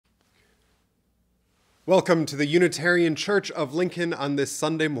Welcome to the Unitarian Church of Lincoln on this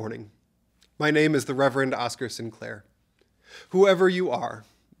Sunday morning. My name is the Reverend Oscar Sinclair. Whoever you are,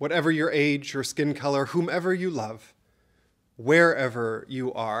 whatever your age, your skin color, whomever you love, wherever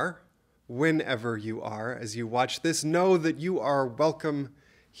you are, whenever you are, as you watch this, know that you are welcome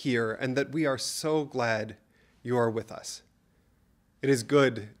here and that we are so glad you are with us. It is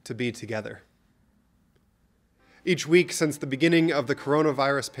good to be together. Each week since the beginning of the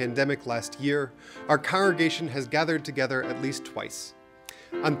coronavirus pandemic last year, our congregation has gathered together at least twice.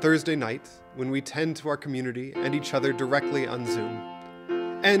 On Thursday night, when we tend to our community and each other directly on Zoom,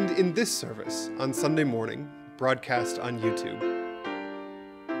 and in this service on Sunday morning, broadcast on YouTube.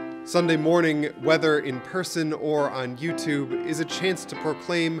 Sunday morning, whether in person or on YouTube, is a chance to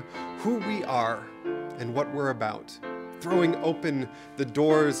proclaim who we are and what we're about, throwing open the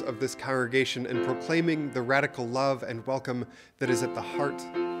doors of this congregation and proclaiming the radical love and welcome that is at the heart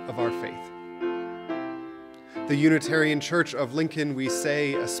of our faith. The Unitarian Church of Lincoln, we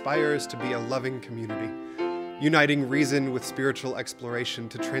say, aspires to be a loving community, uniting reason with spiritual exploration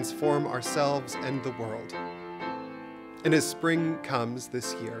to transform ourselves and the world. And as spring comes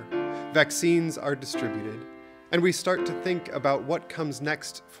this year, vaccines are distributed, and we start to think about what comes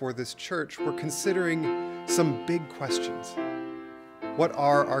next for this church. We're considering some big questions. What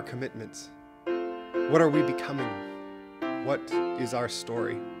are our commitments? What are we becoming? What is our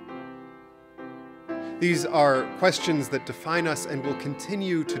story? These are questions that define us and will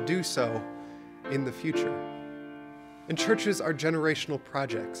continue to do so in the future. And churches are generational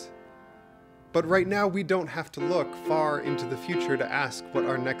projects. But right now, we don't have to look far into the future to ask what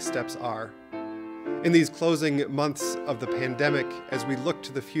our next steps are. In these closing months of the pandemic, as we look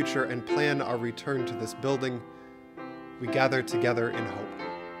to the future and plan our return to this building, we gather together in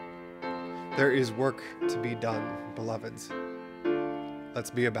hope. There is work to be done, beloveds.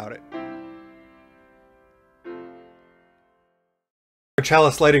 Let's be about it. Our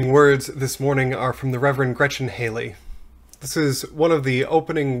chalice lighting words this morning are from the Reverend Gretchen Haley. This is one of the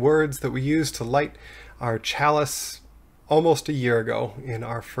opening words that we used to light our chalice almost a year ago in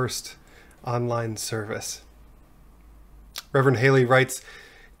our first online service. Reverend Haley writes,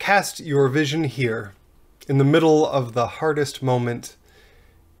 "Cast your vision here, in the middle of the hardest moment,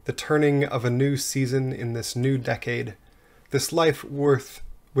 the turning of a new season in this new decade, this life with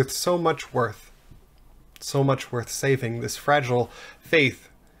so much worth saving, this fragile faith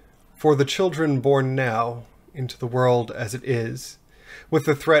for the children born now into the world as it is, with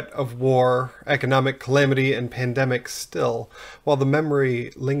the threat of war, economic calamity, and pandemic still, while the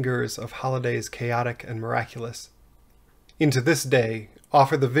memory lingers of holidays chaotic and miraculous. Into this day,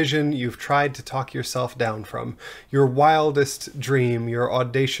 offer the vision you've tried to talk yourself down from, your wildest dream, your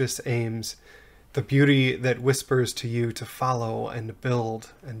audacious aims, the beauty that whispers to you to follow and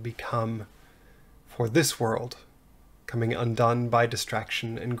build and become. For this world, coming undone by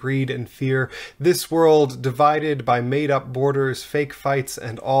distraction and greed and fear, this world divided by made-up borders, fake fights,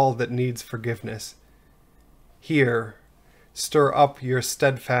 and all that needs forgiveness. Here, stir up your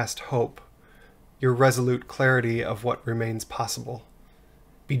steadfast hope, your resolute clarity of what remains possible.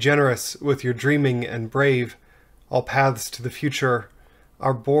 Be generous with your dreaming and brave. All paths to the future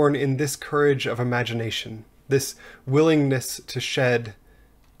are born in this courage of imagination, this willingness to shed,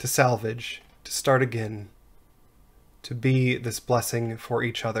 to salvage, to start again, to be this blessing for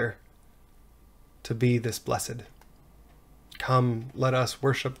each other, to be this blessed. Come, let us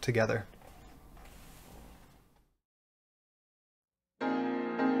worship together."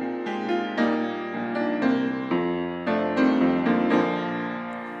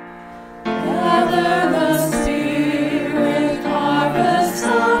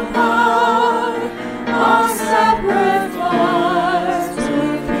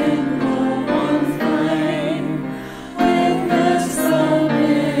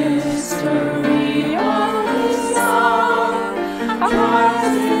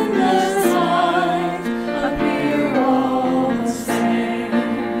 In the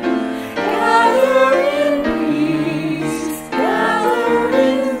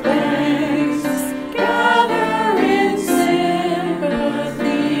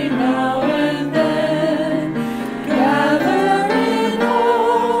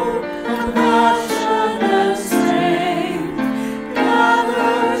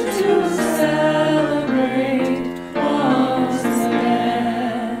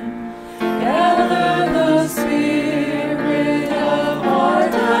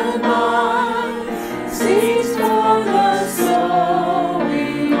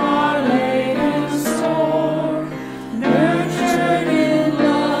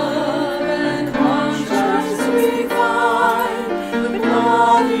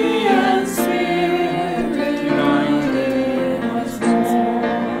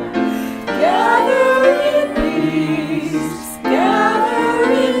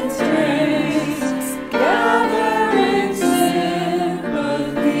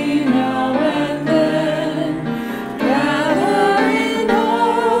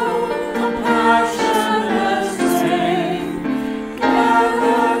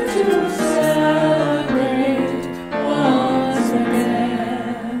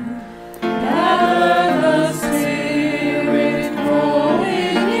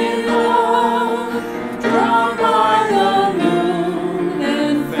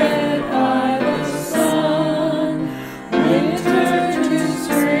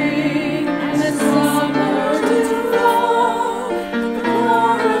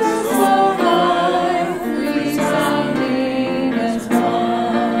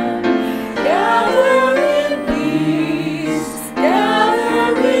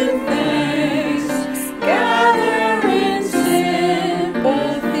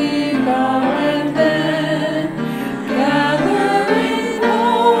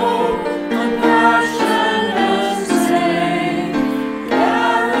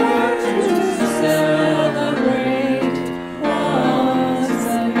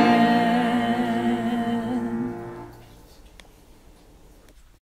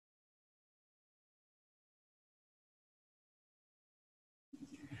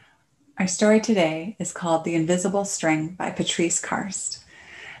Our story today is called The Invisible String by Patrice Karst.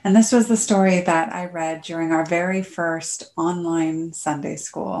 And this was the story that I read during our very first online Sunday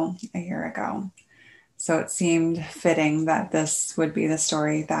school a year ago. So it seemed fitting that this would be the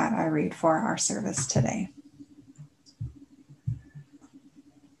story that I read for our service today.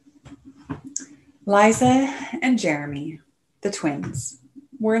 Liza and Jeremy, the twins,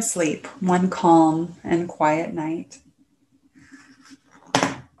 were asleep one calm and quiet night.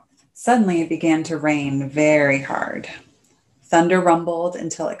 Suddenly it began to rain very hard. Thunder rumbled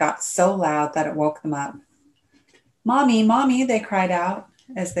until it got so loud that it woke them up. "Mommy, Mommy," they cried out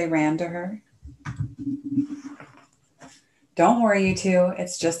as they ran to her. "Don't worry, you two.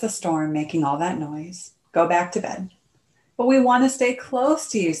 It's just the storm making all that noise. Go back to bed." "But we want to stay close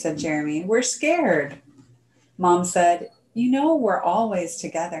to you," said Jeremy. "We're scared." Mom said, "You know we're always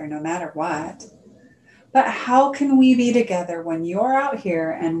together no matter what." "But how can we be together when you're out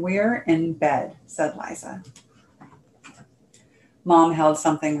here and we're in bed?" said Liza. Mom held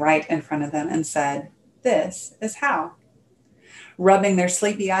something right in front of them and said, "This is how." Rubbing their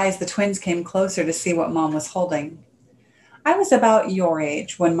sleepy eyes, the twins came closer to see what Mom was holding. "I was about your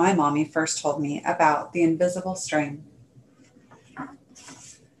age when my mommy first told me about the invisible string."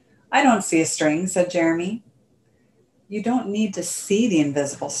 "I don't see a string," said Jeremy. "You don't need to see the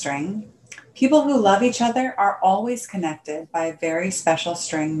invisible string. People who love each other are always connected by a very special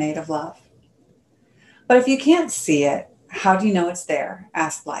string made of love." "But if you can't see it, how do you know it's there?"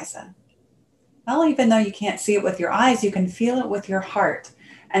 asked Liza. "Well, even though you can't see it with your eyes, you can feel it with your heart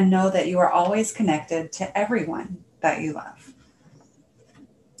and know that you are always connected to everyone that you love.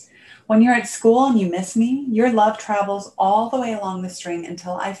 When you're at school and you miss me, your love travels all the way along the string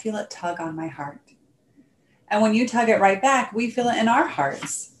until I feel it tug on my heart. And when you tug it right back, we feel it in our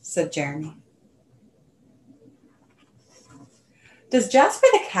hearts," said Jeremy. "Does Jasper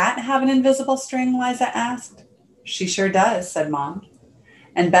the cat have an invisible string?" Liza asked. "She sure does," said Mom.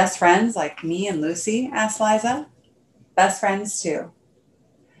 "And best friends like me and Lucy?" asked Liza. "Best friends too."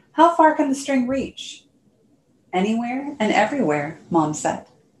 "How far can the string reach?" "Anywhere and everywhere," Mom said.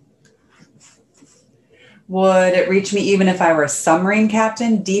 "Would it reach me even if I were a submarine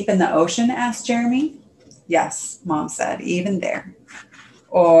captain deep in the ocean?" asked Jeremy. "Yes," Mom said, "even there."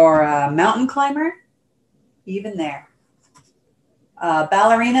 "Or a mountain climber?" "Even there." "A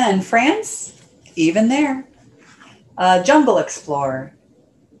ballerina in France?" "Even there." "A jungle explorer?"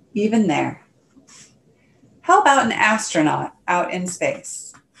 "Even there." "How about an astronaut out in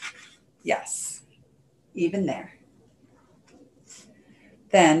space?" "Yes, even there."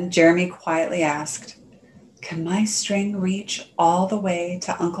 Then Jeremy quietly asked, "Can my string reach all the way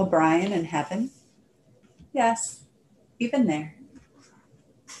to Uncle Brian in heaven?" "Yes, even there."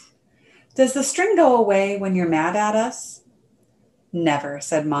 "Does the string go away when you're mad at us?" "Never,"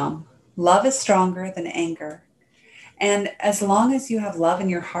 said Mom. "Love is stronger than anger. And as long as you have love in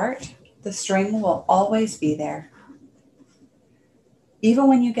your heart, the string will always be there. Even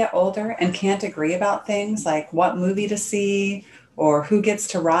when you get older and can't agree about things like what movie to see, or who gets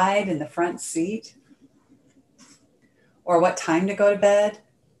to ride in the front seat, or what time to go to bed.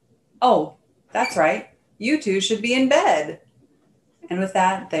 Oh, that's right. You two should be in bed." And with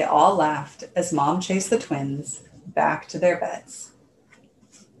that, they all laughed as Mom chased the twins back to their beds.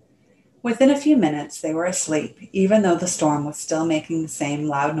 Within a few minutes, they were asleep, even though the storm was still making the same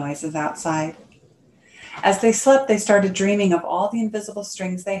loud noises outside. As they slept, they started dreaming of all the invisible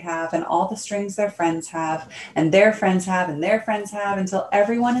strings they have and all the strings their friends have and their friends have and their friends have until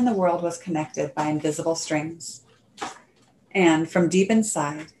everyone in the world was connected by invisible strings. And from deep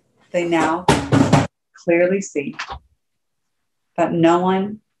inside, they now clearly see that no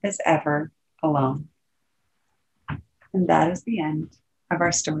one is ever alone. And that is the end of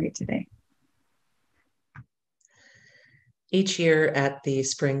our story today. Each year at the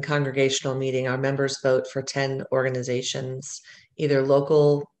spring congregational meeting, our members vote for 10 organizations, either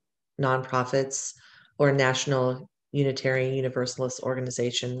local nonprofits or national Unitarian Universalist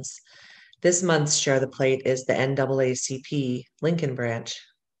organizations. This month's Share the Plate is the NAACP Lincoln branch.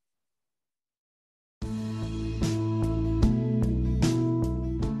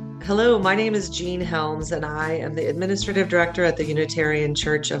 Hello, my name is Jean Helms, and I am the Administrative Director at the Unitarian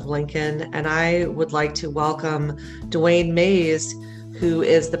Church of Lincoln, and I would like to welcome Dwayne Mays, who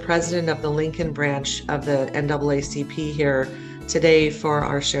is the President of the Lincoln branch of the NAACP here today for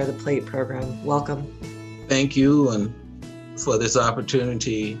our Share the Plate program. Welcome. Thank you and for this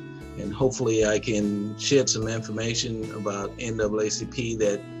opportunity, and hopefully I can shed some information about NAACP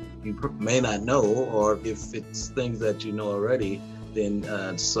that you may not know, or if it's things that you know already, then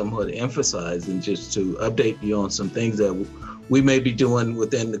somewhat emphasize and just to update you on some things that we may be doing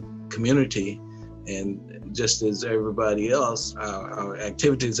within community. And just as everybody else, our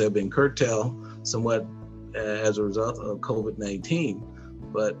activities have been curtailed somewhat as a result of COVID-19.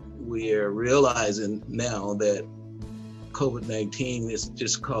 But we are realizing now that COVID-19 has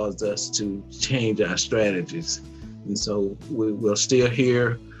just caused us to change our strategies. And so we're still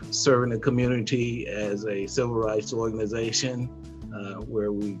here serving the community as a civil rights organization,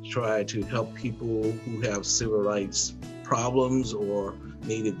 where we try to help people who have civil rights problems or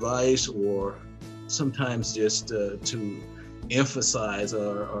need advice, or sometimes just to emphasize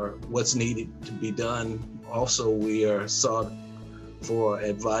or what's needed to be done. Also, we are sought for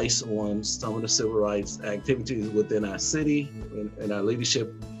advice on some of the civil rights activities within our city and our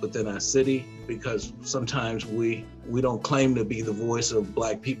leadership within our city, because sometimes we don't claim to be the voice of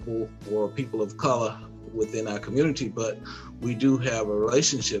Black people or people of color within our community, but we do have a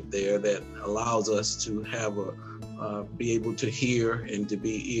relationship there that allows us to have be able to hear and to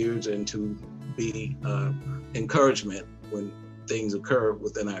be ears and to be encouragement when things occur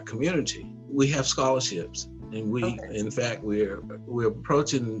within our community. We have scholarships, and in fact, we're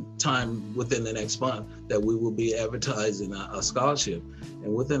approaching time within the next month that we will be advertising a scholarship.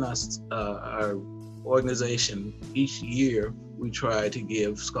 And within our organization, each year we try to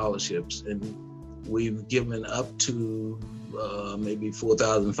give scholarships, and we've given up to maybe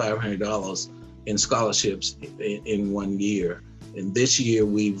 $4,500 in scholarships in 1 year. And this year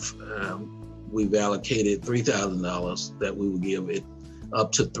we've allocated $3,000 that we will give it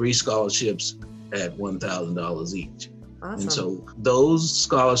up to 3 scholarships at $1,000 each. Awesome. And so those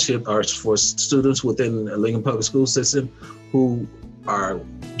scholarships are for students within the Lincoln Public School System who are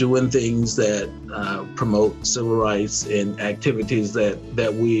doing things that promote civil rights and activities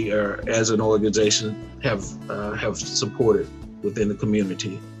that we are, as an organization, have supported within the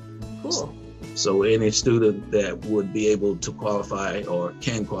community. Cool. So any student that would be able to qualify or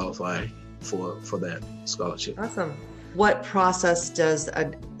can qualify for that scholarship. Awesome. What process does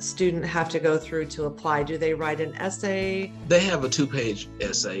a student have to go through to apply? Do they write an essay? They have a 2-page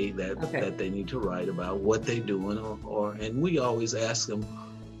essay that they need to write about what they're doing, and we always ask them,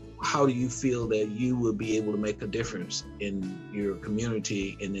 how do you feel that you will be able to make a difference in your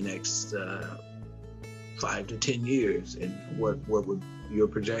community in the next 5 to 10 years? And what would your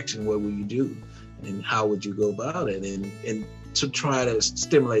projection, what will you do? And how would you go about it? And to try to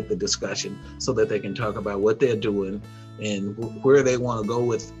stimulate the discussion so that they can talk about what they're doing and where they want to go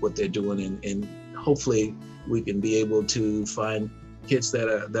with what they're doing, and hopefully we can be able to find kids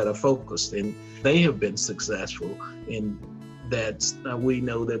that are focused. And they have been successful in that. We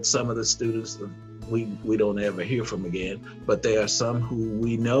know that some of the students we don't ever hear from again, but there are some who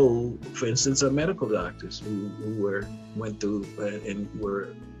we know, for instance, are medical doctors who went through and were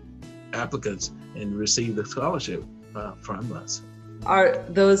applicants and received a scholarship from us. Are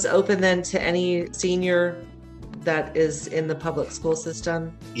those open then to any senior that is in the public school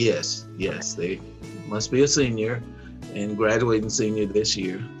system? Yes, they must be a senior and graduating senior this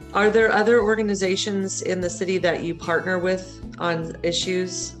year. Are there other organizations in the city that you partner with on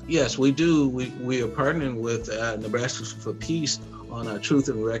issues? Yes, we do. We are partnering with Nebraska for Peace on our Truth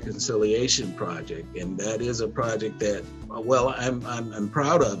and Reconciliation project, and that is a project that, well, I'm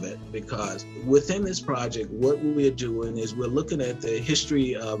proud of it, because within this project, what we're doing is we're looking at the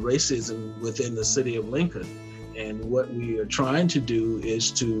history of racism within the city of Lincoln, and what we are trying to do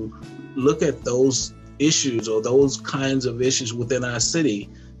is to look at those issues or those kinds of issues within our city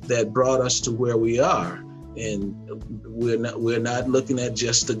that brought us to where we are. And we're not looking at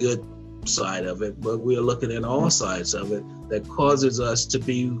just the good side of it, but we're looking at all sides of it that causes us to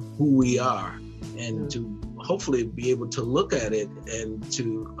be who we are, and to hopefully be able to look at it and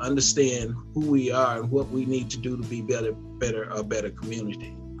to understand who we are and what we need to do to be a better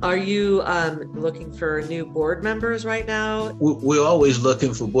community. Are you looking for new board members right now? We're always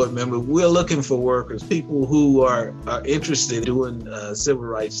looking for board members. We're looking for workers, people who are interested in doing civil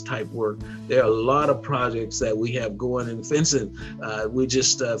rights type work. There are a lot of projects that we have going in Vincent. We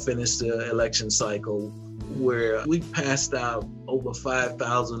just finished the election cycle where we passed out over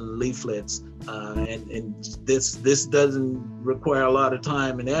 5,000 leaflets. And this doesn't require a lot of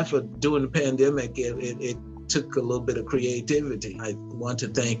time and effort. During the pandemic, it took a little bit of creativity. I want to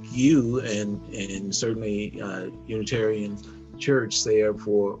thank you and certainly Unitarian Church there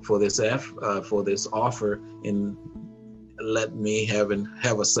for this offer and let me have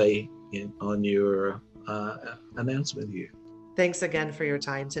a say on your announcement here. Thanks again for your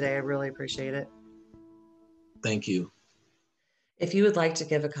time today. I really appreciate it. Thank you. If you would like to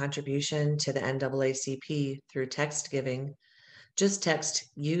give a contribution to the NAACP through text giving, just text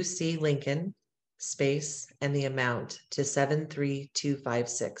UC Lincoln space, and the amount to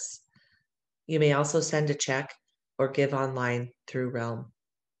 73256. You may also send a check or give online through Realm.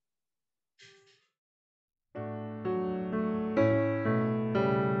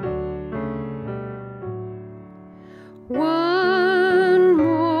 One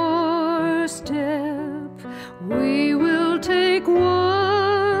more step, we will take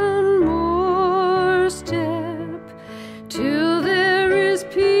one more step, till there is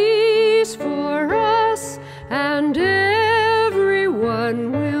peace for us, and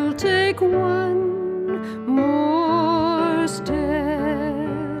everyone will take one more step.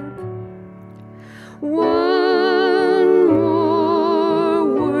 One more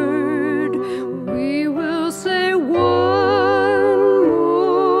word, we will say one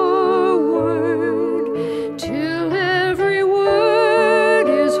more word, till every word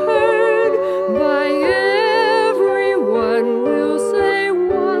is heard by everyone. We'll say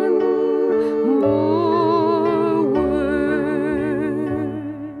one more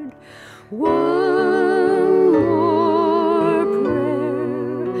word. One more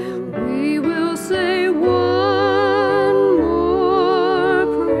prayer, we will say one more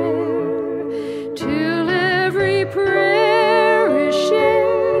prayer, till every prayer is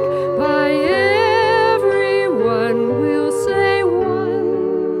shared by everyone. We'll say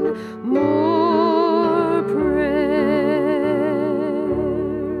one more prayer.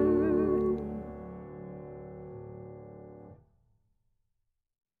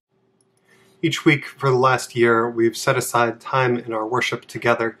 Each week for the last year, we've set aside time in our worship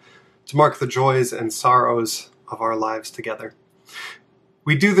together to mark the joys and sorrows of our lives together.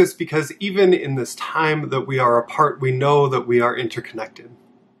 We do this because even in this time that we are apart, we know that we are interconnected,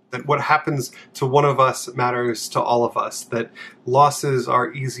 that what happens to one of us matters to all of us, that losses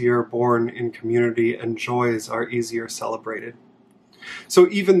are easier borne in community and joys are easier celebrated. So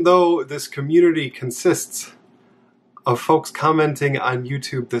even though this community consists of folks commenting on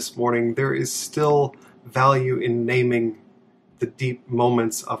YouTube this morning, there is still value in naming the deep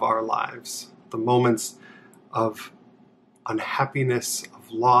moments of our lives, the moments of unhappiness, of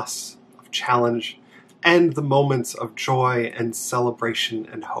loss, of challenge, and the moments of joy and celebration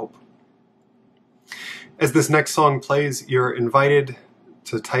and hope. As this next song plays, you're invited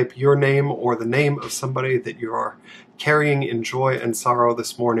to type your name or the name of somebody that you are carrying in joy and sorrow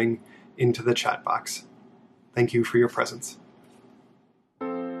this morning into the chat box. Thank you for your presence.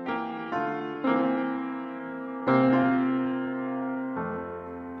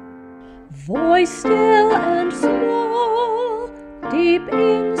 Voice still and small, deep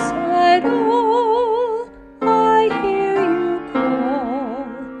inside all, I hear you call,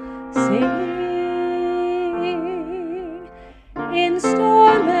 singing. In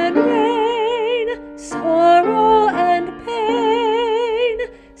storm and rain, sorrow and pain,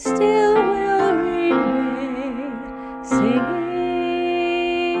 still will remain, singing.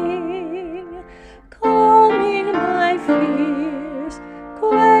 Calming my fears,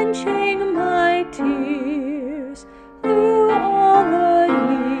 quenching my tears, through all the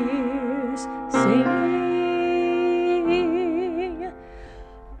years, singing.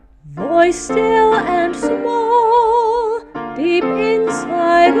 Voice still and small, deep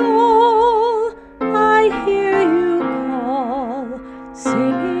inside all, I hear you call,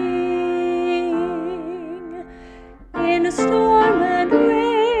 singing. In storm and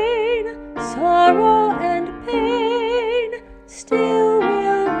rain, sorrow and pain, still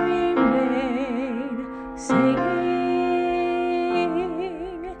will remain, singing.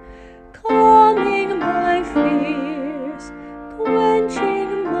 Calming my fears,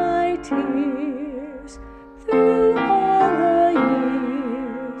 quenching my tears, through all the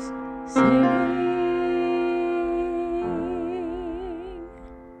years, singing.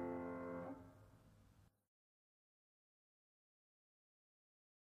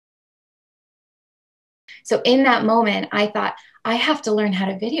 So in that moment, I thought, I have to learn how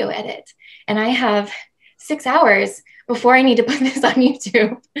to video edit. And I have 6 hours before I need to put this on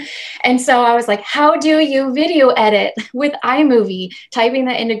YouTube. And so I was like, how do you video edit with iMovie? Typing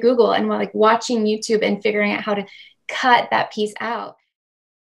that into Google and like watching YouTube and figuring out how to cut that piece out.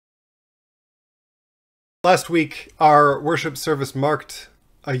 Last week, our worship service marked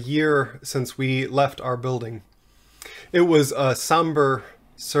a year since we left our building. It was a somber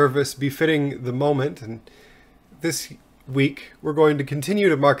service befitting the moment, and this week we're going to continue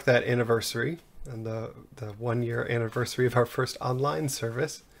to mark that anniversary and the 1 year anniversary of our first online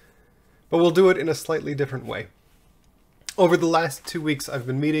service, but we'll do it in a slightly different way. Over the last 2 weeks, I've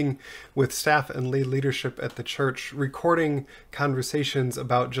been meeting with staff and lead leadership at the church, recording conversations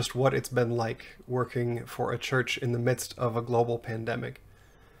about just what it's been like working for a church in the midst of a global pandemic.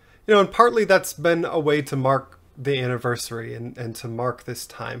 And partly that's been a way to mark the anniversary and to mark this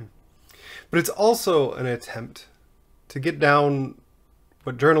time. But it's also an attempt to get down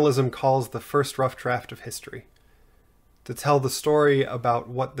what journalism calls the first rough draft of history, to tell the story about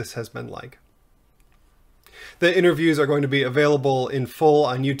what this has been like. The interviews are going to be available in full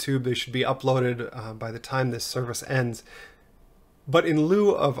on YouTube. They should be uploaded by the time this service ends. But in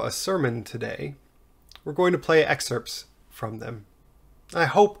lieu of a sermon today, we're going to play excerpts from them. I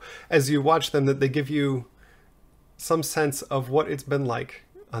hope as you watch them that they give you some sense of what it's been like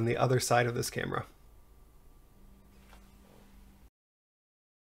on the other side of this camera.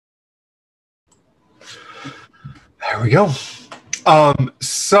 There we go.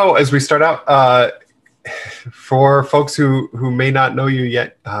 So as we start out, for folks who may not know you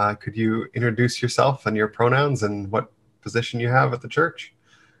yet, could you introduce yourself and your pronouns and what position you have at the church?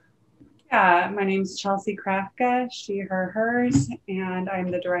 Yeah, my name is Chelsea Krafka, she, her, hers, and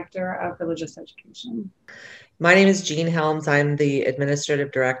I'm the Director of Religious Education. My name is Jean Helms. I'm the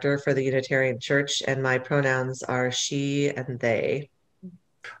Administrative Director for the Unitarian Church, and my pronouns are she and they.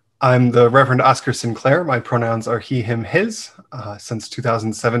 I'm the Reverend Oscar Sinclair. My pronouns are he, him, his. Since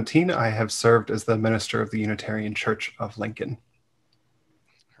 2017, I have served as the minister of the Unitarian Church of Lincoln.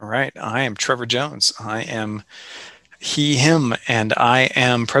 All right. I am Trevor Jones. I am he, him, and I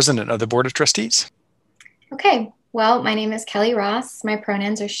am president of the Board of Trustees. Okay. Well, my name is Kelly Ross. My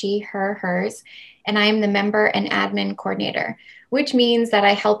pronouns are she, her, hers, and I am the member and admin coordinator, which means that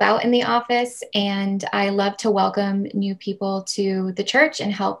I help out in the office and I love to welcome new people to the church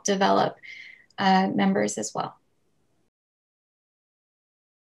and help develop members as well.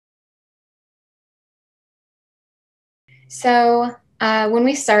 So when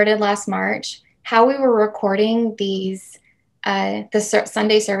we started last March, how we were recording these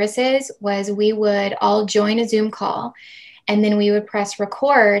Sunday services was we would all join a Zoom call and then we would press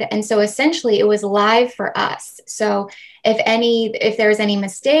record. And so essentially it was live for us. So if there was any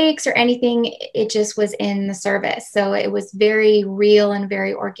mistakes or anything, it just was in the service. So it was very real and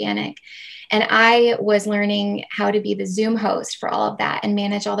very organic. And I was learning how to be the Zoom host for all of that and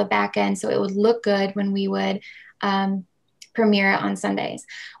manage all the back end so it would look good when we would premiere it on Sundays.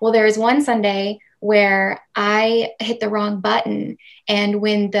 Well, there was one Sunday where I hit the wrong button. And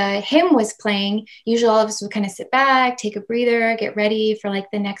when the hymn was playing, usually all of us would kind of sit back, take a breather, get ready for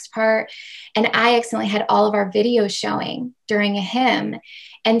like the next part. And I accidentally had all of our videos showing during a hymn.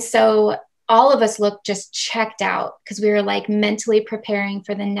 And so all of us looked just checked out because we were like mentally preparing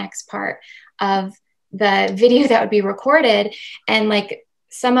for the next part of the video that would be recorded. And like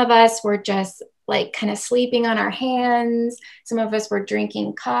some of us were just like kind of sleeping on our hands. Some of us were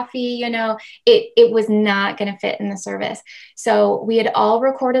drinking coffee, you know, it was not going to fit in the service. So we had all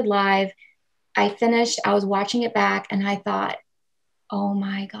recorded live. I finished, I was watching it back and I thought, oh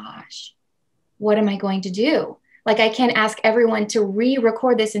my gosh, what am I going to do? Like I can't ask everyone to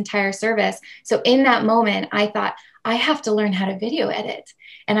re-record this entire service. So in that moment, I thought I have to learn how to video edit.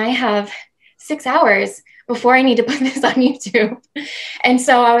 And I have 6 hours before I need to put this on YouTube. And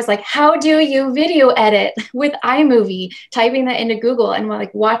so I was like, how do you video edit with iMovie? Typing that into Google and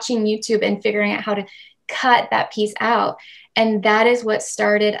like watching YouTube and figuring out how to cut that piece out. And that is what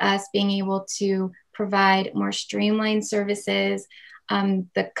started us being able to provide more streamlined services.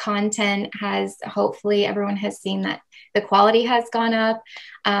 The content has, hopefully everyone has seen that the quality has gone up.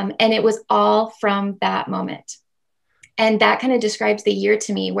 And it was all from that moment. And that kind of describes the year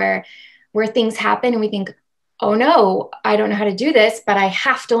to me where things happen and we think, oh no, I don't know how to do this, but I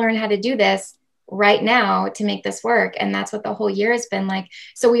have to learn how to do this right now to make this work. And that's what the whole year has been like.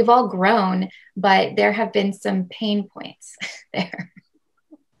 So we've all grown, but there have been some pain points there.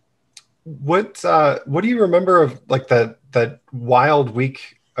 What do you remember of like that wild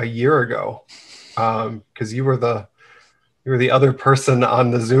week a year ago? Because you were the other person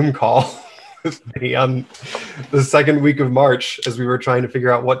on the Zoom call with me on the second week of March as we were trying to figure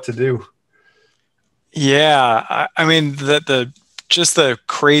out what to do. Yeah, I mean, just the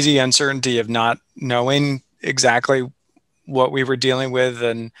crazy uncertainty of not knowing exactly what we were dealing with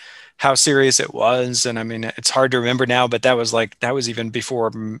and how serious it was. And I mean, it's hard to remember now, but that was even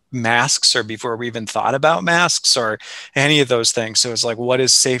before masks or before we even thought about masks or any of those things. So it's like, what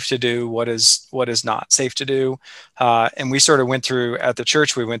is safe to do? What is not safe to do? And we sort of went through at the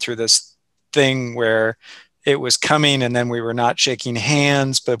church, we went through this thing where it was coming and then we were not shaking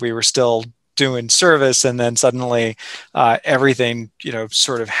hands, but we were still doing service. And then suddenly everything,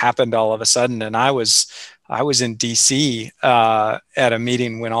 sort of happened all of a sudden. And I was in DC at a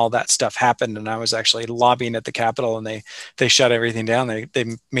meeting when all that stuff happened. And I was actually lobbying at the Capitol and they shut everything down. They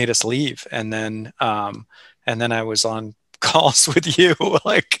made us leave. And then I was on calls with you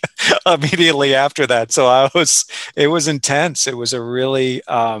like immediately after that. So it was intense. It was a really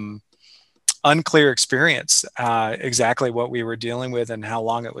unclear experience, exactly what we were dealing with and how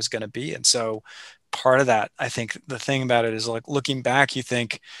long it was going to be. And so part of that, I think the thing about it is, like, looking back, you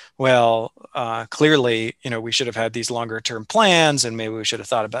think, well, clearly, we should have had these longer term plans, and maybe we should have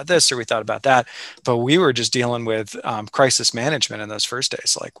thought about this or we thought about that. But we were just dealing with crisis management in those first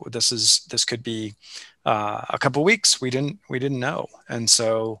days. Like, this could be a couple of weeks. We didn't know. And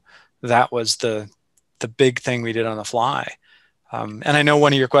so that was the big thing we did on the fly. And I know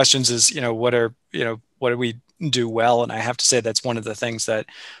one of your questions is, what do we do well? And I have to say that's one of the things that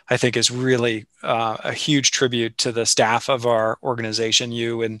I think is really a huge tribute to the staff of our organization,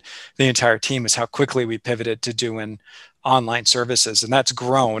 you and the entire team, is how quickly we pivoted to doing online services. And that's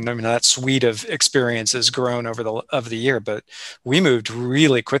grown. I mean, that suite of experience has grown over the year, but we moved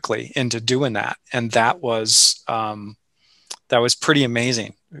really quickly into doing that. And that was pretty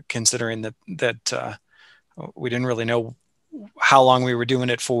amazing, considering that we didn't really know how long we were doing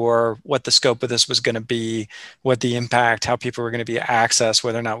it for, what the scope of this was going to be, what the impact, how people were going to be accessed,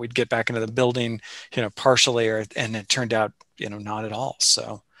 whether or not we'd get back into the building, partially, and it turned out, not at all.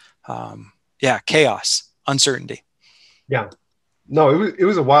 So, chaos, uncertainty. Yeah, no, it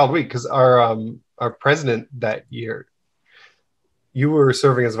was a wild week, because our president that year, you were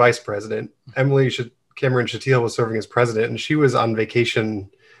serving as vice president. Emily Cameron Shatil was serving as president, and she was on vacation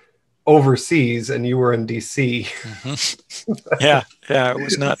overseas, and you were in DC. Mm-hmm. Yeah, it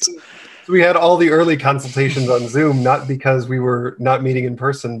was nuts. So we had all the early consultations on Zoom, not because we were not meeting in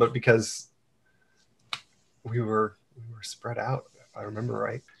person, but because we were spread out, if I remember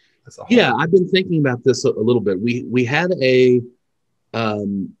right. Yeah, I've been thinking about this a little bit. We had an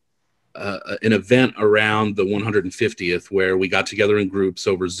event around the 150th where we got together in groups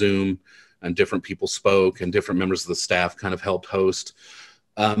over Zoom, and different people spoke, and different members of the staff kind of helped host.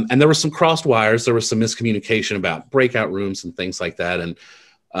 And there were some crossed wires. There was some miscommunication about breakout rooms and things like that. And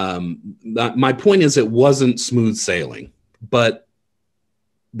my point is, it wasn't smooth sailing. But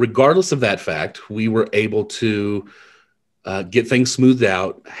regardless of that fact, we were able to get things smoothed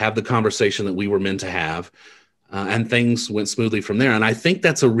out, have the conversation that we were meant to have, and things went smoothly from there. And I think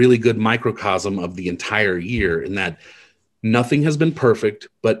that's a really good microcosm of the entire year, in that nothing has been perfect,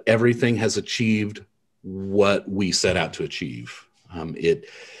 but everything has achieved what we set out to achieve.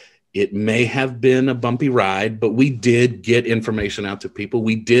 It may have been a bumpy ride, but we did get information out to people.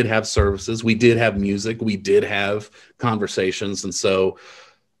 We did have services. We did have music. We did have conversations. And so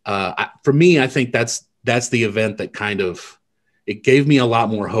for me, I think that's the event that it gave me a lot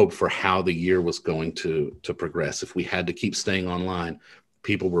more hope for how the year was going to progress. If we had to keep staying online,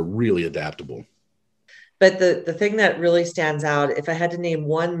 people were really adaptable. But the thing that really stands out, if I had to name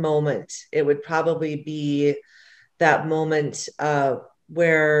one moment, it would probably be that moment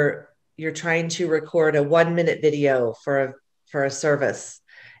where you're trying to record a 1-minute video for a service,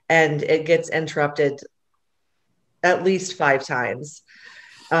 and it gets interrupted at least 5 times.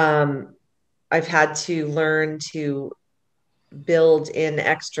 I've had to learn to build in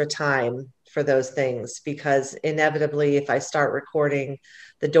extra time for those things, because inevitably, if I start recording,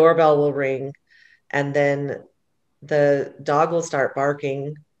 the doorbell will ring, and then the dog will start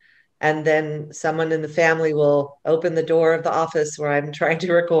barking, and then someone in the family will open the door of the office where I'm trying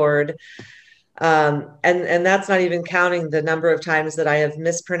to record. And that's not even counting the number of times that I have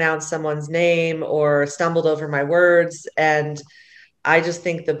mispronounced someone's name or stumbled over my words. And I just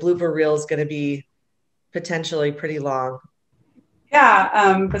think the blooper reel is going to be potentially pretty long.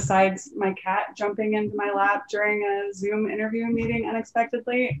 Yeah, besides my cat jumping into my lap during a Zoom interview meeting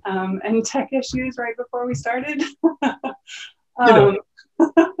unexpectedly, and tech issues right before we started.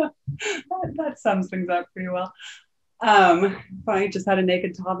 That sums things up pretty well. If I just had a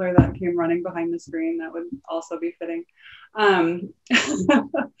naked toddler that came running behind the screen, that would also be fitting.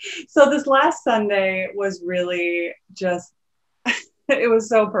 So this last Sunday was really just, it was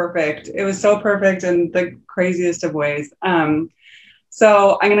so perfect. It was so perfect in the craziest of ways.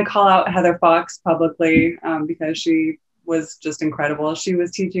 So I'm going to call out Heather Fox publicly because she was just incredible. She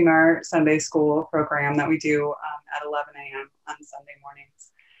was teaching our Sunday school program that we do at 11 a.m. on Sunday mornings.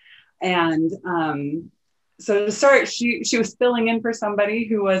 And so to start, she was filling in for somebody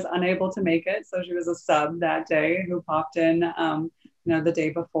who was unable to make it. So she was a sub that day who popped in, the day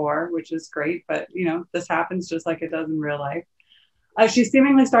before, which is great. But, this happens just like it does in real life. She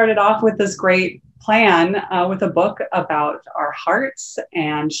seemingly started off with this great plan with a book about our hearts,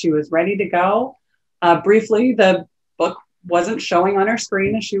 and she was ready to go. Briefly, the book wasn't showing on her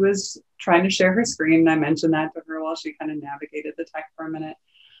screen as she was trying to share her screen. And I mentioned that to her while she kind of navigated the tech for a minute.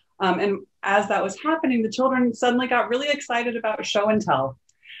 And as that was happening, the children suddenly got really excited about show and tell.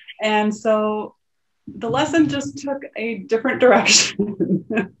 And so the lesson just took a different direction.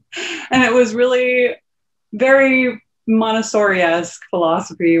 And it was really very Montessori-esque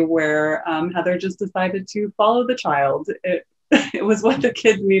philosophy where Heather just decided to follow the child. It was what the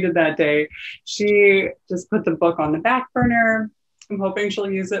kids needed that day. She just put the book on the back burner. I'm hoping she'll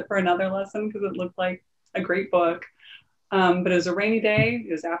use it for another lesson because it looked like a great book. But it was a rainy day.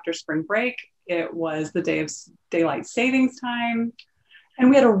 It was after spring break. It was the day of daylight savings time. And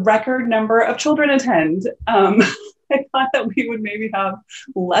we had a record number of children attend. I thought that we would maybe have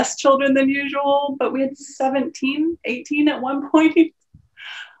less children than usual, but we had 17, 18 at one point.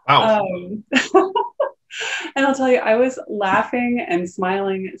 Wow. And I'll tell you, I was laughing and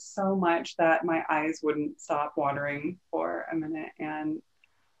smiling so much that my eyes wouldn't stop watering for a minute and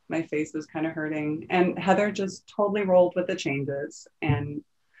my face was kind of hurting. And Heather just totally rolled with the changes. And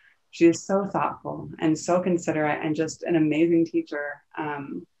she is so thoughtful and so considerate and just an amazing teacher.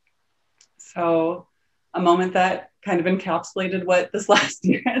 So a moment that kind of encapsulated what this last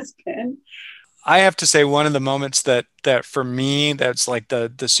year has been. I have to say one of the moments that for me, that's like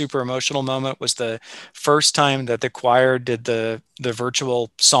the super emotional moment was the first time that the choir did the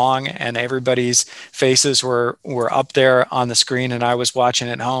virtual song and everybody's faces were up there on the screen and I was watching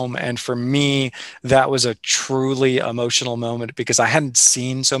at home. And for me, that was a truly emotional moment because I hadn't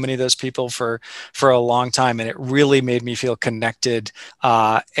seen so many of those people for a long time. And it really made me feel connected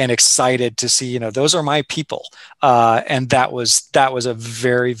and excited to see, those are my people. And that was a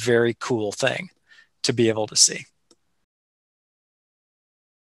very, very cool thing to be able to see.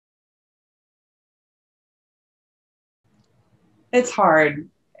 It's hard.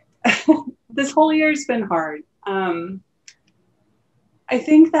 This whole year's been hard. I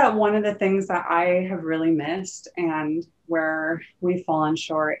think that one of the things that I have really missed and where we've fallen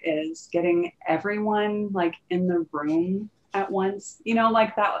short is getting everyone like in the room at once,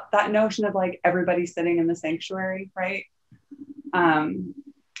 like that notion of like everybody sitting in the sanctuary, right?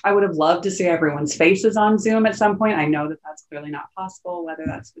 I would have loved to see everyone's faces on Zoom at some point. I know that that's clearly not possible, whether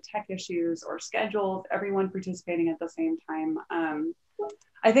that's the tech issues or schedules, everyone participating at the same time.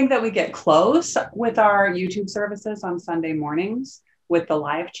 I think that we get close with our YouTube services on Sunday mornings with the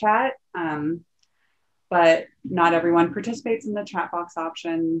live chat, but not everyone participates in the chat box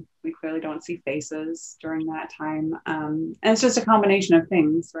option. We clearly don't see faces during that time. And it's just a combination of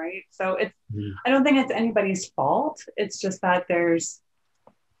things, right? So I don't think it's anybody's fault. It's just that there's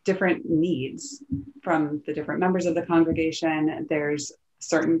different needs from the different members of the congregation. There's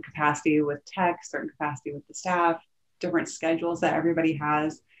certain capacity with tech, certain capacity with the staff, different schedules that everybody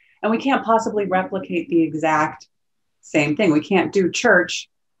has. And we can't possibly replicate the exact same thing. We can't do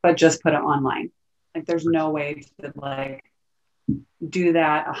church, but just put it online. Like there's no way to like do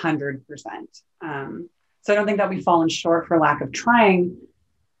that 100%. So I don't think that we've fallen short for lack of trying.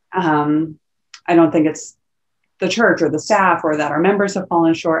 I don't think it's the church or the staff or that our members have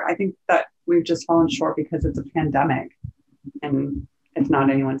fallen short. I think that we've just fallen short because it's a pandemic and it's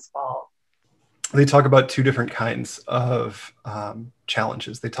not anyone's fault. They talk about two different kinds of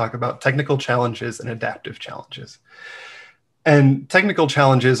challenges. They talk about technical challenges and adaptive challenges. And technical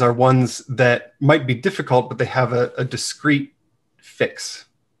challenges are ones that might be difficult, but they have a discrete fix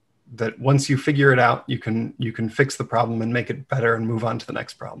that once you figure it out, you can fix the problem and make it better and move on to the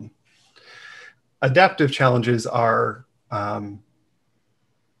next problem. Adaptive challenges are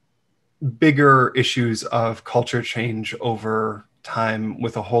bigger issues of culture change over time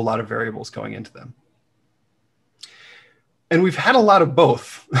with a whole lot of variables going into them. And we've had a lot of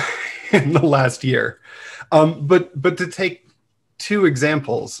both in the last year. But to take two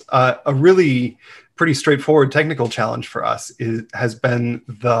examples, a really pretty straightforward technical challenge for us has been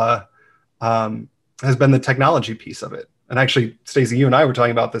the technology piece of it. And actually, Stacey, you and I were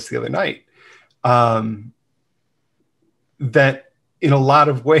talking about this the other night. That in a lot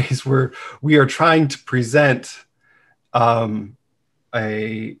of ways we are trying to present an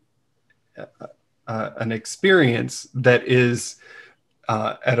experience that is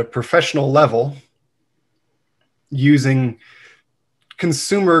at a professional level using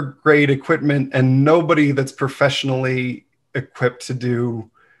consumer grade equipment and nobody that's professionally equipped to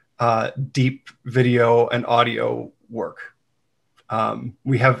do deep video and audio work.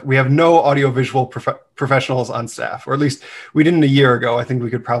 We have no audiovisual professionals on staff, or at least we didn't a year ago. I think we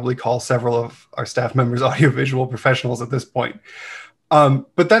could probably call several of our staff members audiovisual professionals at this point.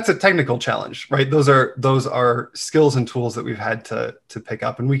 But that's a technical challenge, right? Those are skills and tools that we've had to pick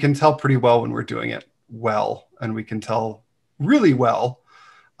up, and we can tell pretty well when we're doing it well, and we can tell really well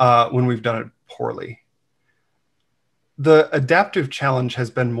when we've done it poorly. The adaptive challenge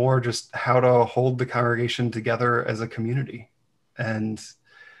has been more just how to hold the congregation together as a community. And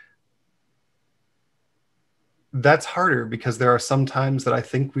that's harder because there are some times that I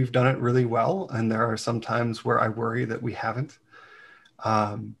think we've done it really well, and there are some times where I worry that we haven't.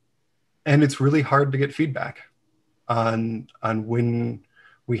 And it's really hard to get feedback on when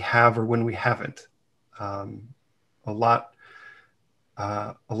we have or when we haven't. A lot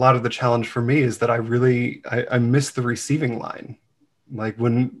of the challenge for me is that I miss the receiving line. Like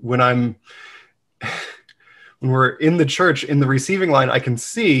when we're in the church in the receiving line, I can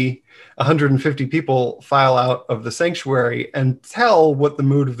see 150 people file out of the sanctuary and tell what the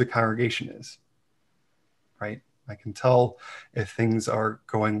mood of the congregation is, right? I can tell if things are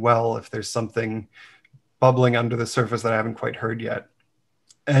going well, if there's something bubbling under the surface that I haven't quite heard yet.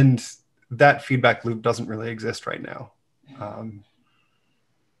 And that feedback loop doesn't really exist right now.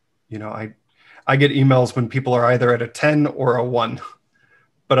 I get emails when people are either at a 10 or a 1,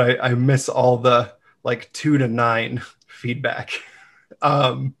 but I miss all the like 2 to 9 feedback.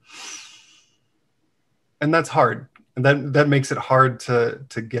 And that's hard. And that makes it hard to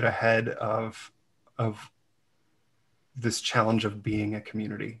get ahead of this challenge of being a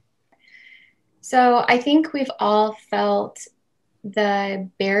community. So I think we've all felt the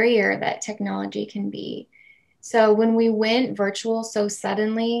barrier that technology can be. So when we went virtual so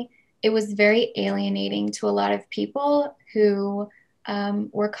suddenly, it was very alienating to a lot of people who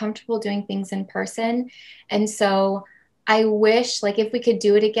were comfortable doing things in person. And so I wish, like, if we could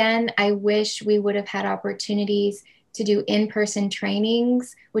do it again, I wish we would have had opportunities to do in-person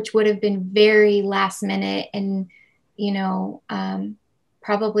trainings, which would have been very last minute and,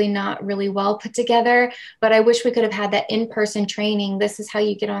 probably not really well put together. But I wish we could have had that in-person training. This is how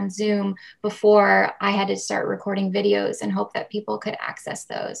you get on Zoom, before I had to start recording videos and hope that people could access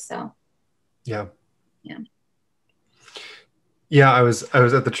those. So, yeah. Yeah. Yeah, I was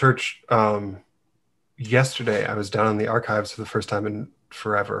at the church yesterday. I was down in the archives for the first time in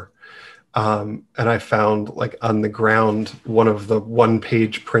forever. And I found, like, on the ground, one of the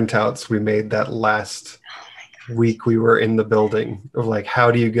one-page printouts we made that last week we were in the building, of like,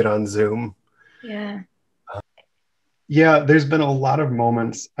 how do you get on Zoom? Yeah. Yeah, there's been a lot of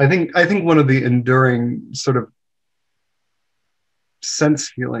moments. I think one of the enduring sort of sense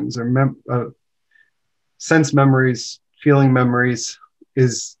feelings or sense memories, feeling memories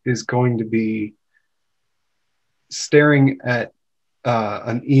is going to be staring at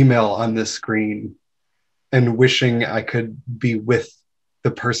an email on this screen and wishing I could be with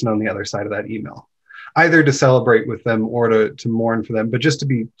the person on the other side of that email, either to celebrate with them or to mourn for them, but just to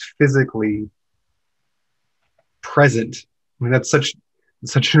be physically present. I mean, that's such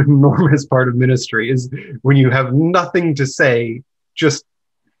an enormous part of ministry, is when you have nothing to say, just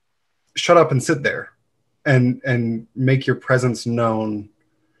shut up and sit there and make your presence known,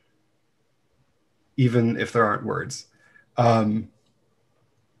 even if there aren't words.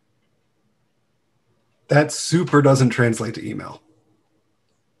 That super doesn't translate to email.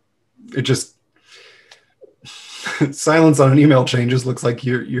 It just, silence on an email chain just looks like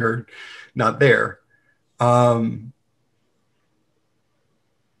you're not there. So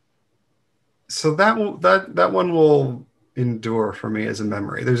that one will endure for me as a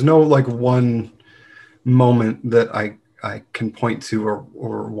memory. There's no like one moment that I can point to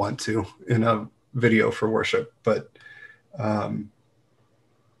or want to in a video for worship, but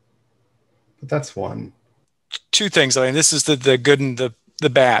that's one. Two things. I mean, this is the good and the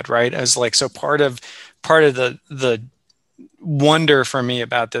bad, right? As like, so part of the wonder for me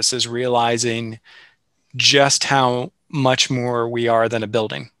about this is realizing just how much more we are than a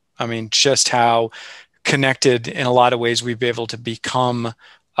building. I mean, just how connected in a lot of ways we've been able to become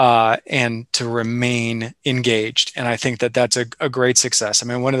and to remain engaged. And I think that that's a great success. I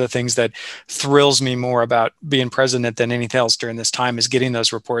mean, one of the things that thrills me more about being president than anything else during this time is getting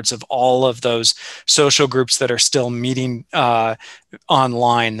those reports of all of those social groups that are still meeting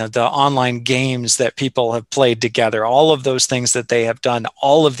online, the online games that people have played together, all of those things that they have done,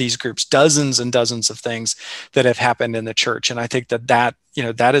 all of these groups, dozens and dozens of things that have happened in the church. And I think that that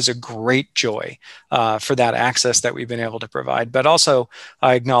is a great joy for that access that we've been able to provide. But also,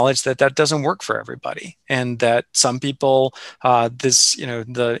 I acknowledge that doesn't work for everybody, and that some people,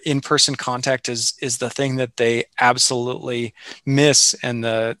 the in-person contact is the thing that they absolutely miss, and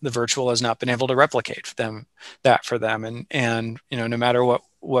the virtual has not been able to replicate that for them. And no matter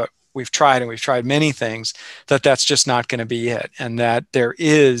what we've tried, and we've tried many things, that's just not going to be it, and that there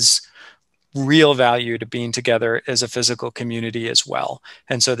is real value to being together as a physical community as well.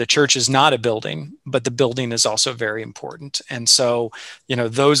 And so the church is not a building, but the building is also very important. And so,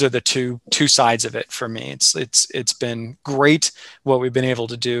 those are the two sides of it for me. It's been great what we've been able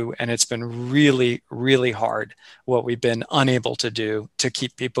to do, and it's been really, really hard what we've been unable to do to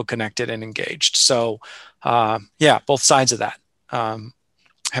keep people connected and engaged. So both sides of that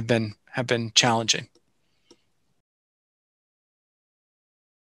have been challenging.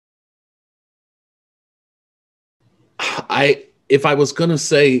 If I was going to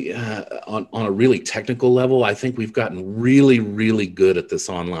say on a really technical level, I think we've gotten really, really good at this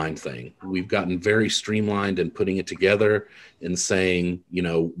online thing. We've gotten very streamlined in putting it together and saying,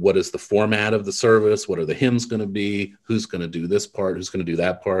 what is the format of the service? What are the hymns going to be? Who's going to do this part? Who's going to do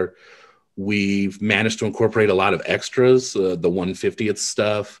that part? We've managed to incorporate a lot of extras, the 150th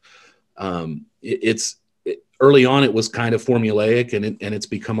stuff. Early on, it was kind of formulaic, and it's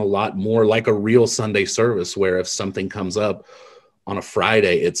become a lot more like a real Sunday service, where if something comes up on a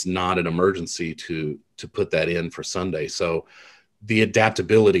Friday, it's not an emergency to put that in for Sunday. So the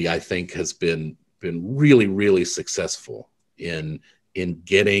adaptability, I think, has been really, really successful in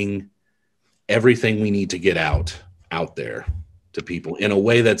getting everything we need to get out there to people in a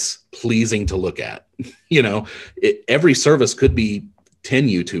way that's pleasing to look at. Every service could be 10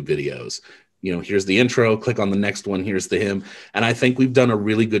 YouTube videos. Here's the intro, click on the next one, here's the hymn. And I think we've done a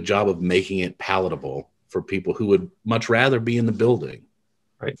really good job of making it palatable for people who would much rather be in the building.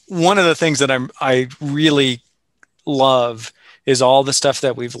 Right. One of the things that I really love is all the stuff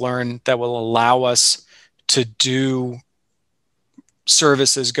that we've learned that will allow us to do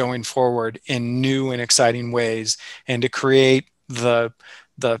services going forward in new and exciting ways, and to create the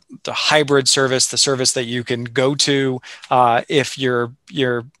hybrid service, the service that you can go to if you're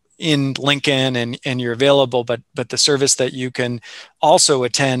in Lincoln and you're available, but the service that you can also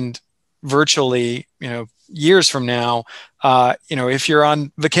attend virtually, years from now, if you're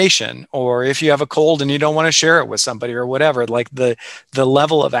on vacation, or if you have a cold and you don't want to share it with somebody or whatever, like the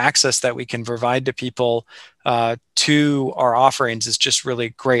level of access that we can provide to people to our offerings is just really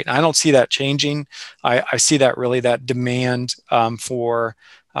great. And I don't see that changing. I see that demand for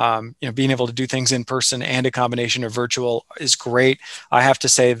being able to do things in person and a combination of virtual is great. I have to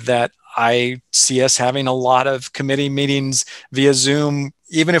say that I see us having a lot of committee meetings via Zoom,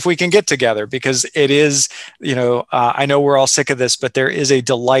 even if we can get together, because it is, I know we're all sick of this, but there is a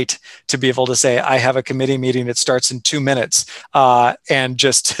delight to be able to say, I have a committee meeting that starts in 2 minutes, and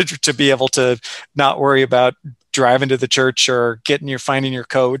just to be able to not worry about driving to the church or finding your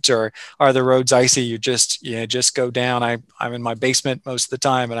coat, or are the roads icy? You just go down. I'm in my basement most of the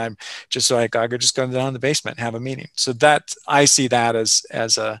time, and I'm just like, I could just go down in the basement and have a meeting. So that I see that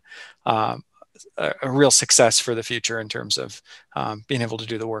as a real success for the future in terms of being able to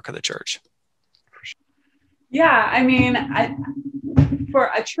do the work of the church. Yeah, I mean, for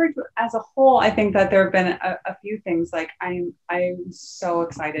a church as a whole, I think that there have been a few things. Like I'm so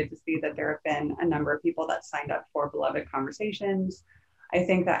excited to see that there have been a number of people that signed up for Beloved Conversations. I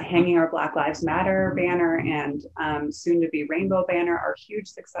think that hanging our Black Lives Matter banner and soon to be Rainbow banner are huge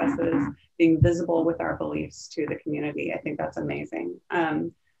successes, being visible with our beliefs to the community. I think that's amazing.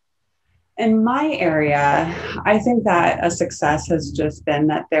 In my area, I think that a success has just been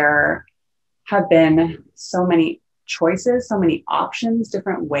that there have been so many choices, so many options,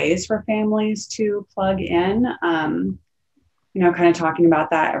 different ways for families to plug in. Kind of talking about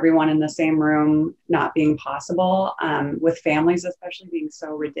that, everyone in the same room not being possible, with families especially being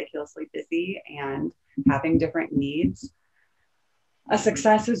so ridiculously busy and having different needs. A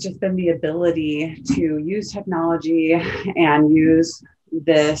success has just been the ability to use technology and use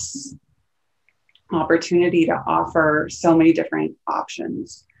this opportunity to offer so many different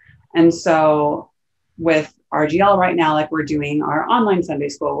options. And so with RGL right now, like we're doing our online Sunday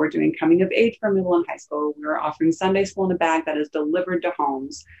school, we're doing coming of age for middle and high school. We're offering Sunday school in a bag that is delivered to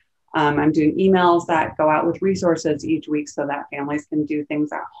homes. I'm doing emails that go out with resources each week so that families can do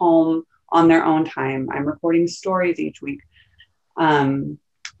things at home on their own time. I'm recording stories each week.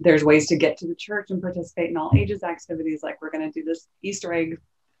 There's ways to get to the church and participate in all ages activities. Like we're going to do this Easter egg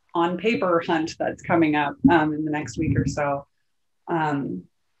on paper hunt that's coming up in the next week or so.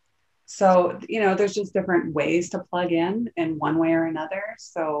 So, there's just different ways to plug in one way or another.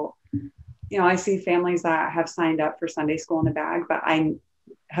 So, I see families that have signed up for Sunday school in a bag, but I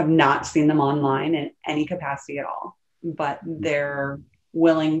have not seen them online in any capacity at all. But they're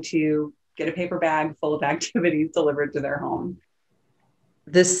willing to get a paper bag full of activities delivered to their home.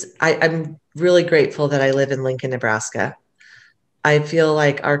 I'm really grateful that I live in Lincoln, Nebraska. I feel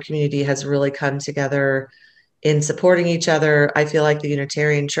like our community has really come together in supporting each other. I feel like the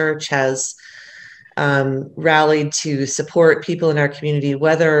Unitarian Church has rallied to support people in our community,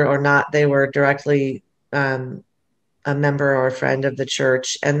 whether or not they were directly a member or a friend of the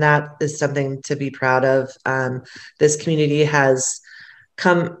church. And that is something to be proud of. This community has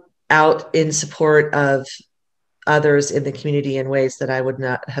come out in support of others in the community in ways that I would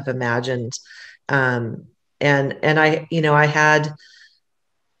not have imagined. And I, I had,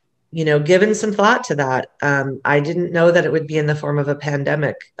 given some thought to that. I didn't know that it would be in the form of a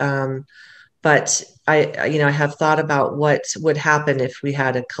pandemic. But I have thought about what would happen if we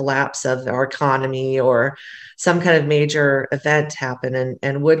had a collapse of our economy or some kind of major event happen,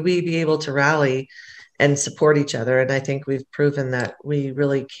 and would we be able to rally and support each other? And I think we've proven that we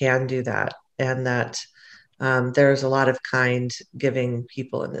really can do that, and that there's a lot of kind, giving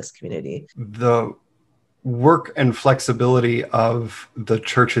people in this community. The work and flexibility of the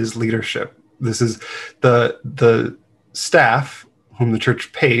church's leadership. This is the staff whom the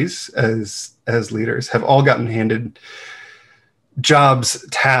church pays as leaders have all gotten handed jobs,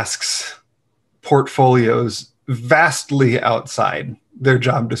 tasks, portfolios vastly outside their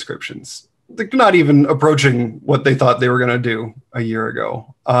job descriptions. They're not even approaching what they thought they were going to do a year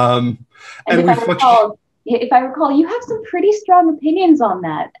ago. And if I recall, you have some pretty strong opinions on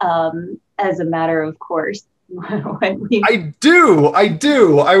that, as a matter of course. I do.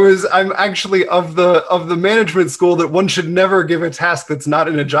 I'm actually of the management school that one should never give a task that's not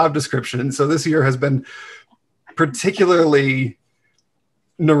in a job description. And so this year has been particularly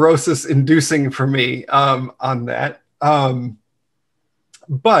neurosis inducing for me on that. But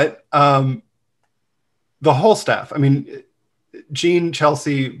the whole staff, I mean, Jean,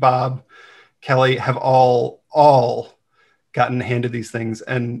 Chelsea, Bob, Kelly have all gotten handed these things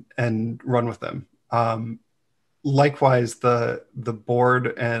and run with them. Likewise, the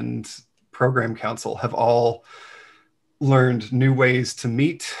board and program council have all learned new ways to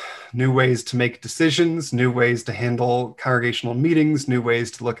meet, new ways to make decisions, new ways to handle congregational meetings, new ways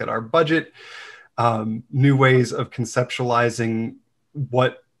to look at our budget, new ways of conceptualizing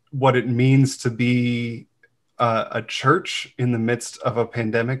what it means to be a church in the midst of a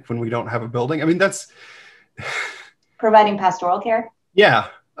pandemic when we don't have a building. I mean, that's providing pastoral care. Yeah.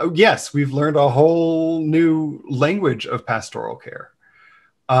 Oh, yes, we've learned a whole new language of pastoral care.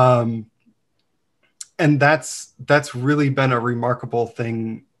 And that's really been a remarkable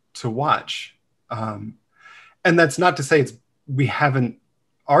thing to watch. And that's not to say we haven't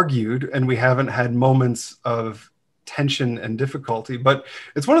argued and we haven't had moments of tension and difficulty, but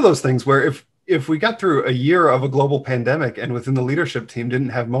it's one of those things where if we got through a year of a global pandemic and within the leadership team didn't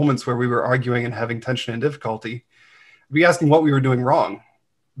have moments where we were arguing and having tension and difficulty, we'd be asking what we were doing wrong,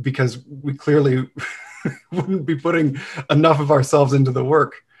 because we clearly wouldn't be putting enough of ourselves into the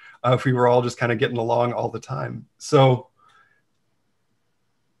work if we were all just kind of getting along all the time. So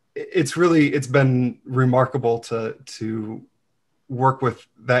it's been remarkable to work with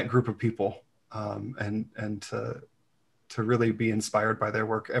that group of people and to really be inspired by their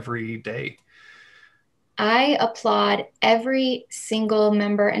work every day. I applaud every single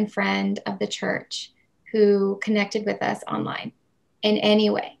member and friend of the church who connected with us online in any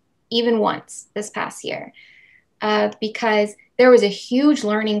way, even once this past year, because there was a huge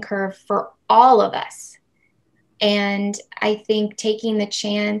learning curve for all of us. And I think taking the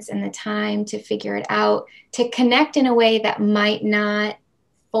chance and the time to figure it out, to connect in a way that might not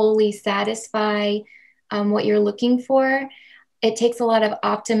fully satisfy what you're looking for, it takes a lot of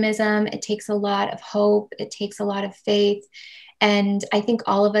optimism. It takes a lot of hope. It takes a lot of faith. And I think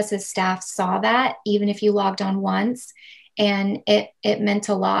all of us as staff saw that, even if you logged on once, and it meant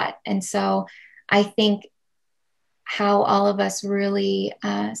a lot. And so I think how all of us really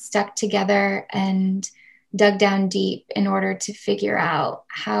stuck together and dug down deep in order to figure out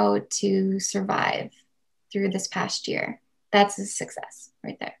how to survive through this past year. That's a success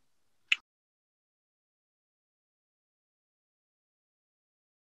right there.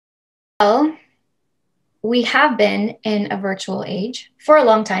 Well, we have been in a virtual age for a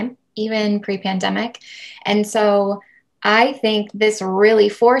long time, even pre-pandemic. And so I think this really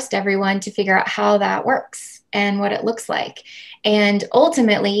forced everyone to figure out how that works and what it looks like. And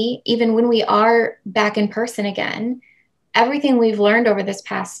ultimately, even when we are back in person again, everything we've learned over this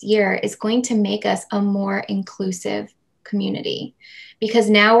past year is going to make us a more inclusive community, because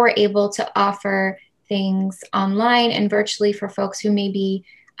now we're able to offer things online and virtually for folks who maybe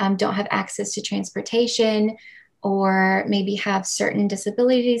don't have access to transportation, or maybe have certain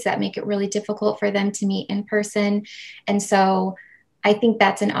disabilities that make it really difficult for them to meet in person. And so I think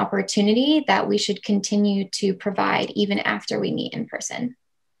that's an opportunity that we should continue to provide even after we meet in person.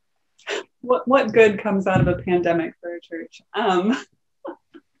 what good comes out of a pandemic for a church?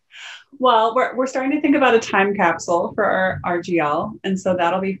 Well, we're starting to think about a time capsule for our RGL, and so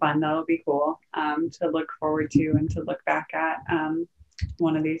that'll be fun. That'll be cool to look forward to and to look back at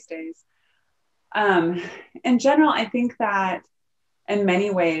one of these days. In general, I think that in many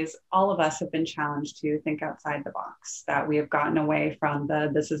ways, all of us have been challenged to think outside the box, that we have gotten away from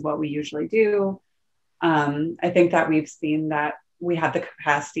this is what we usually do. I think that we've seen that we have the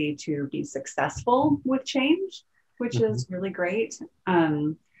capacity to be successful with change, which is really great.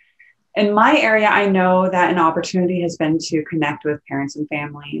 In my area, I know that an opportunity has been to connect with parents and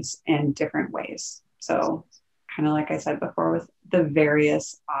families in different ways. So kind of like I said before, with the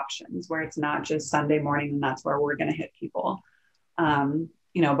various options where it's not just Sunday morning and that's where we're going to hit people.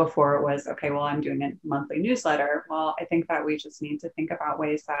 Before it was, okay, well, I'm doing a monthly newsletter. Well, I think that we just need to think about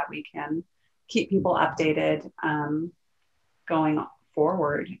ways that we can keep people updated going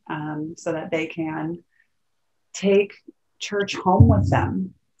forward so that they can take church home with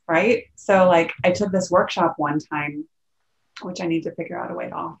them. Right. So like I took this workshop one time, which I need to figure out a way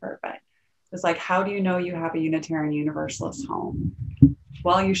to offer, but it's like, how do you know you have a Unitarian Universalist home?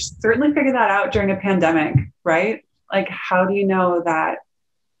 Well, you certainly figure that out during a pandemic, right? Like, how do you know that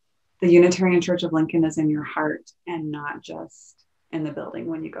the Unitarian Church of Lincoln is in your heart and not just in the building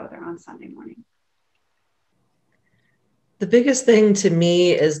when you go there on Sunday morning? The biggest thing to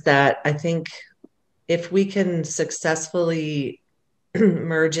me is that I think if we can successfully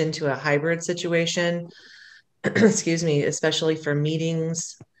merge into a hybrid situation, excuse me, especially for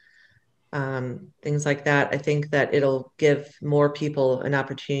meetings, things like that, I think that it'll give more people an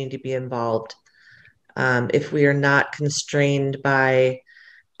opportunity to be involved. If we are not constrained by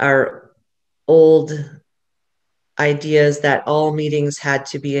our old ideas that all meetings had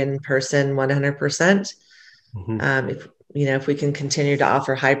to be in person 100%, if we can continue to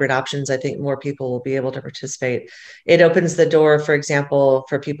offer hybrid options, I think more people will be able to participate. It opens the door, for example,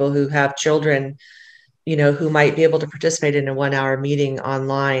 for people who have children, who might be able to participate in a 1-hour meeting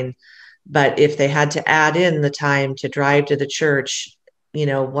online. But if they had to add in the time to drive to the church,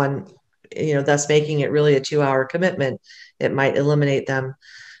 thus making it really a 2-hour commitment, it might eliminate them.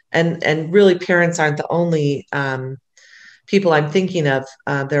 And really, parents aren't the only people I'm thinking of.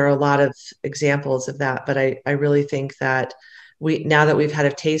 There are a lot of examples of that, but I really think that now that we've had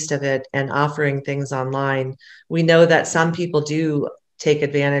a taste of it and offering things online, we know that some people do take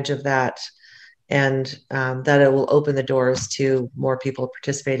advantage of that, and that it will open the doors to more people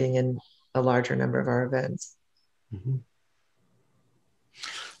participating in a larger number of our events.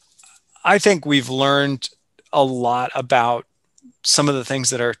 I think we've learned a lot about some of the things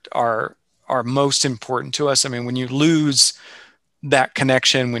that are most important to us. I mean, when you lose that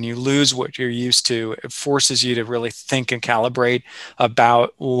connection, when you lose what you're used to, it forces you to really think and calibrate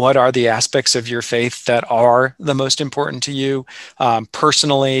about what are the aspects of your faith that are the most important to you,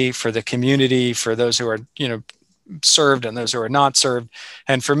 personally, for the community, for those who are, served and those who are not served.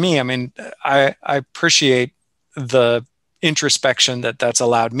 And for me, I mean, I appreciate the introspection that's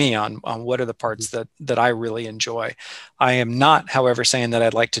allowed me on what are the parts that I really enjoy. I am not, however, saying that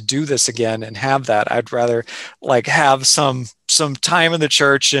I'd like to do this again and have that. I'd rather have some time in the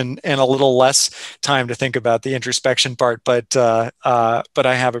church and a little less time to think about the introspection part. But I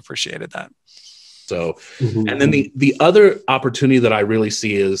have appreciated that. So, and then the other opportunity that I really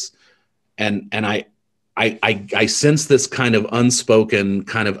see is, and I sense this kind of unspoken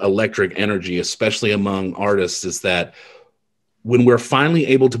kind of electric energy, especially among artists, is that when we're finally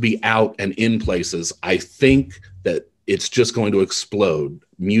able to be out and in places, I think that it's just going to explode.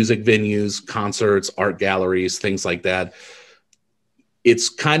 Music venues, concerts, art galleries, things like that. It's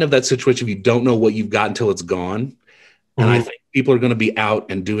kind of that situation. You don't know what you've got until it's gone. And I think people are going to be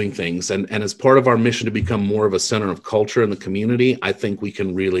out and doing things. And as part of our mission to become more of a center of culture in the community, I think we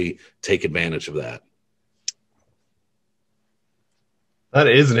can really take advantage of that. That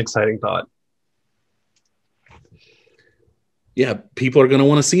is an exciting thought. Yeah, people are going to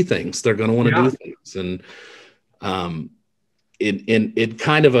want to see things. They're going to want to do things. And in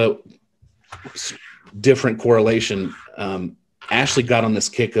kind of a different correlation, Ashley got on this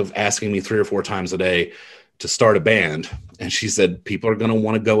kick of asking me 3 or 4 times a day to start a band. And she said, people are going to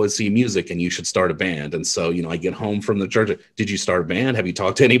want to go and see music and you should start a band. And so, I get home from the church. Did you start a band? Have you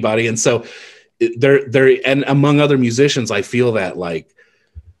talked to anybody? And so and among other musicians, I feel that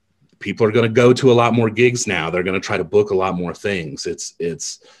people are going to go to a lot more gigs now. They're going to try to book a lot more things.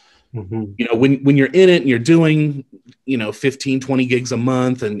 It's when you're in it and you're doing, 15, 20 gigs a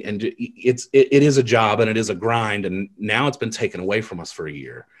month and it is a job and it is a grind. And now it's been taken away from us for a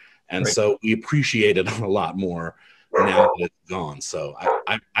year. And so we appreciate it a lot more now that it's gone. So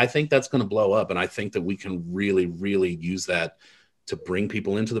I think that's going to blow up. And I think that we can really, really use that to bring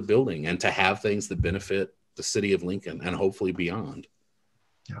people into the building and to have things that benefit the city of Lincoln and hopefully beyond.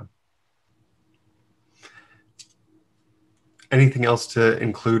 Yeah. Anything else to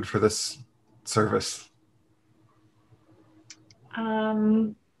include for this service?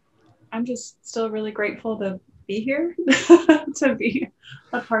 I'm just still really grateful to be here, to be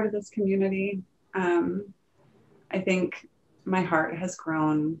a part of this community. I think my heart has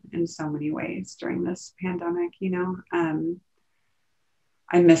grown in so many ways during this pandemic, you know.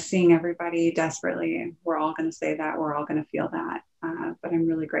 I miss seeing everybody desperately. We're all going to say that. We're all going to feel that. But I'm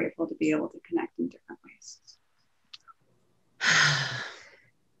really grateful to be able to connect in different ways.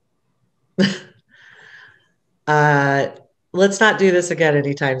 Let's not do this again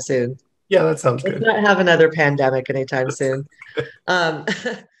anytime soon. Yeah, that sounds good. Let's not have another pandemic anytime soon.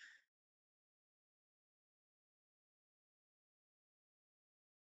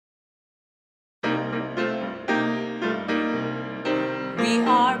 We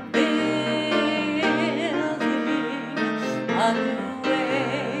are building a new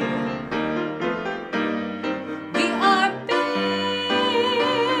way. We are building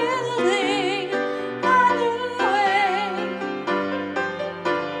a new way.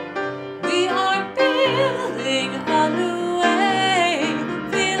 We are building a new way,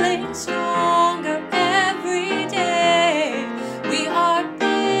 feeling stronger every day. We are building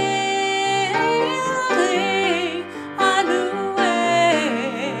a new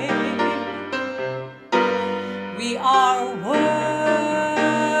way. We are working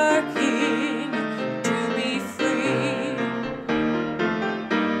to be free.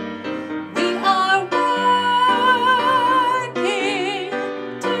 We are working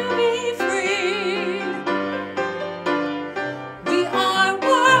to be free. We are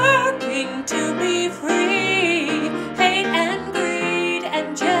working to be free. Hate and greed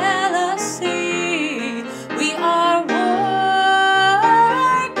and jealousy. We are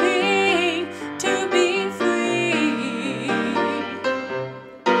working to be free.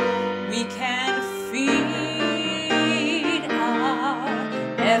 We can feed our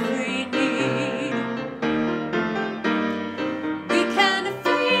every need. We can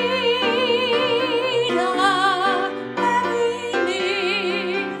feed our every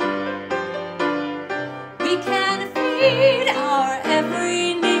need. We can feed our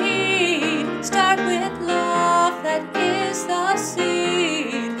every need. Start with love, that is the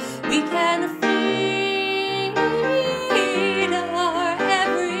seed. We can feed our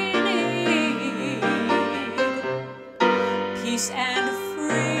every need. Peace and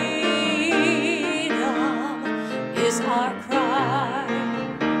freedom is our cry.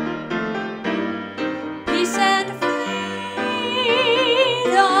 Peace and freedom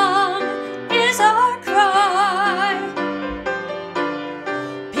is our cry.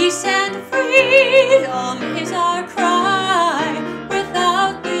 Peace and freedom is our cry.